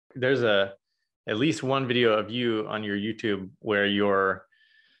There's at least one video of you on your YouTube where you're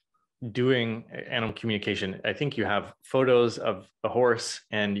doing animal communication. I think you have photos of a horse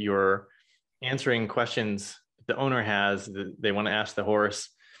and you're answering questions the owner has that they want to ask the horse,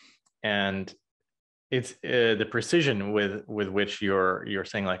 and it's the precision with which you're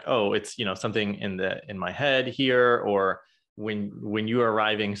saying like, oh, it's, you know, something in my head here, or when you are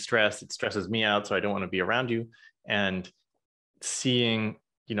arriving stressed, it stresses me out, so I don't want to be around you. And seeing,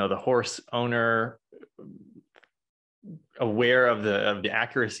 you know, the horse owner aware of the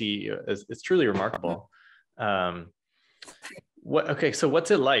accuracy is truly remarkable. So what's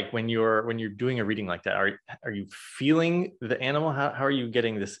it like when you're doing a reading like that? Are you feeling the animal? How are you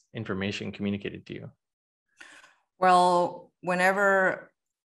getting this information communicated to you? Well, whenever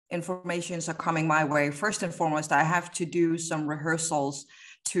informations are coming my way, first and foremost, I have to do some rehearsals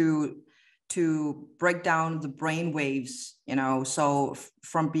to break down the brain waves, you know. So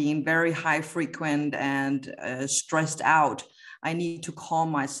from being very high frequent and stressed out, I need to calm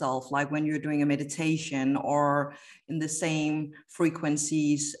myself, like when you're doing a meditation or in the same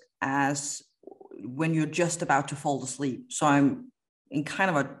frequencies as when you're just about to fall asleep. So I'm in kind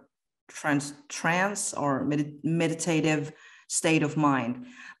of a trance or meditative state of mind.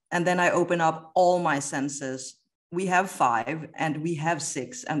 And then I open up all my senses. We have 5 and we have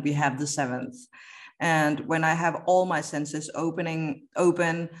 6 and we have the 7th. And when I have all my senses open,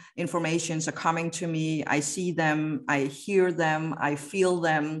 informations are coming to me. I see them, I hear them, I feel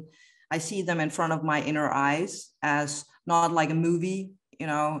them. I see them in front of my inner eyes, as not like a movie, you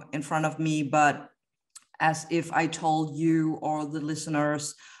know, in front of me, but as if I told you or the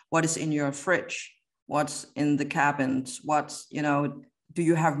listeners what is in your fridge, what's in the cabins, what's, you know, do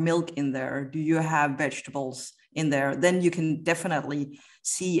you have milk in there? Do you have vegetables in there? Then you can definitely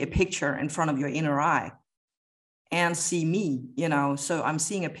see a picture in front of your inner eye and see me, you know. So I'm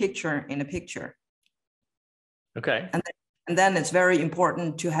seeing a picture in a picture. Okay. And then it's very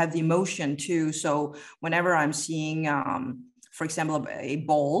important to have the emotion too. So whenever I'm seeing, for example, a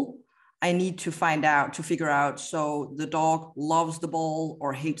bowl, I need to figure out, so the dog loves the bowl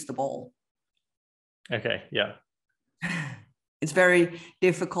or hates the bowl. Okay, yeah. It's very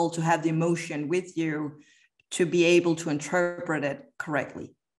difficult to have the emotion with you to be able to interpret it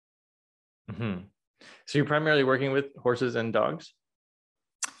correctly. Mm-hmm. So you're primarily working with horses and dogs?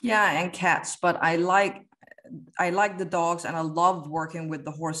 Yeah, and cats, but I like the dogs, and I love working with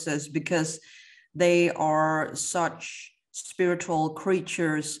the horses because they are such spiritual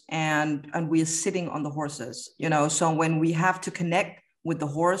creatures, and we're sitting on the horses, you know. So when we have to connect with the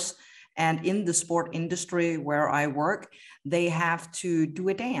horse, and in the sport industry where I work, they have to do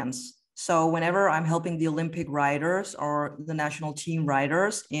a dance. So whenever I'm helping the Olympic riders or the national team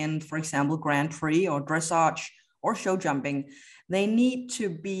riders in, for example, Grand Prix or dressage or show jumping, they need to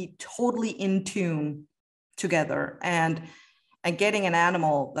be totally in tune together. And getting an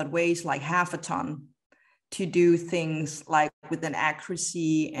animal that weighs like half a ton to do things like with an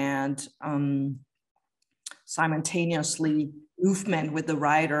accuracy and simultaneously movement with the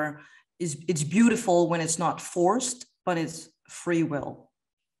rider it's beautiful when it's not forced, but it's free will.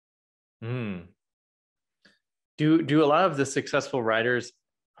 Mm. Do a lot of the successful riders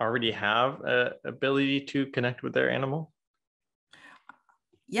already have a ability to connect with their animal?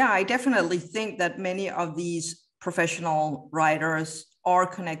 Yeah, I definitely think that many of these professional riders are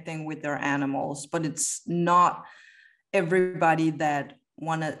connecting with their animals, but it's not everybody that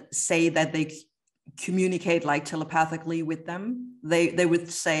want to say that they communicate like telepathically with them. They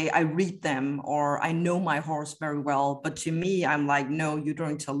would say, I read them, or I know my horse very well. But to me, I'm like, no, you're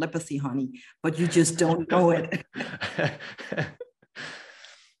doing telepathy, honey, but you just don't know it.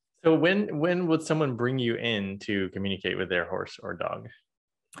 So when would someone bring you in to communicate with their horse or dog?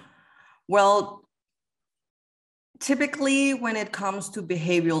 Well, typically when it comes to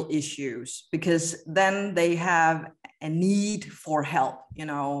behavioral issues, because then they have a need for help, you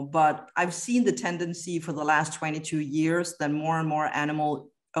know. But I've seen the tendency for the last 22 years that more and more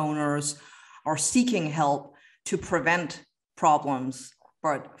animal owners are seeking help to prevent problems.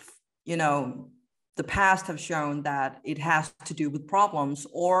 But, you know, the past have shown that it has to do with problems.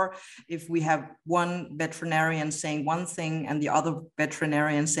 Or if we have one veterinarian saying one thing and the other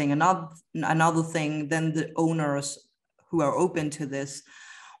veterinarian saying another thing, then the owners who are open to this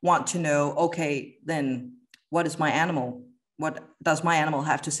want to know, okay, then what is my animal? What does my animal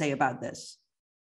have to say about this?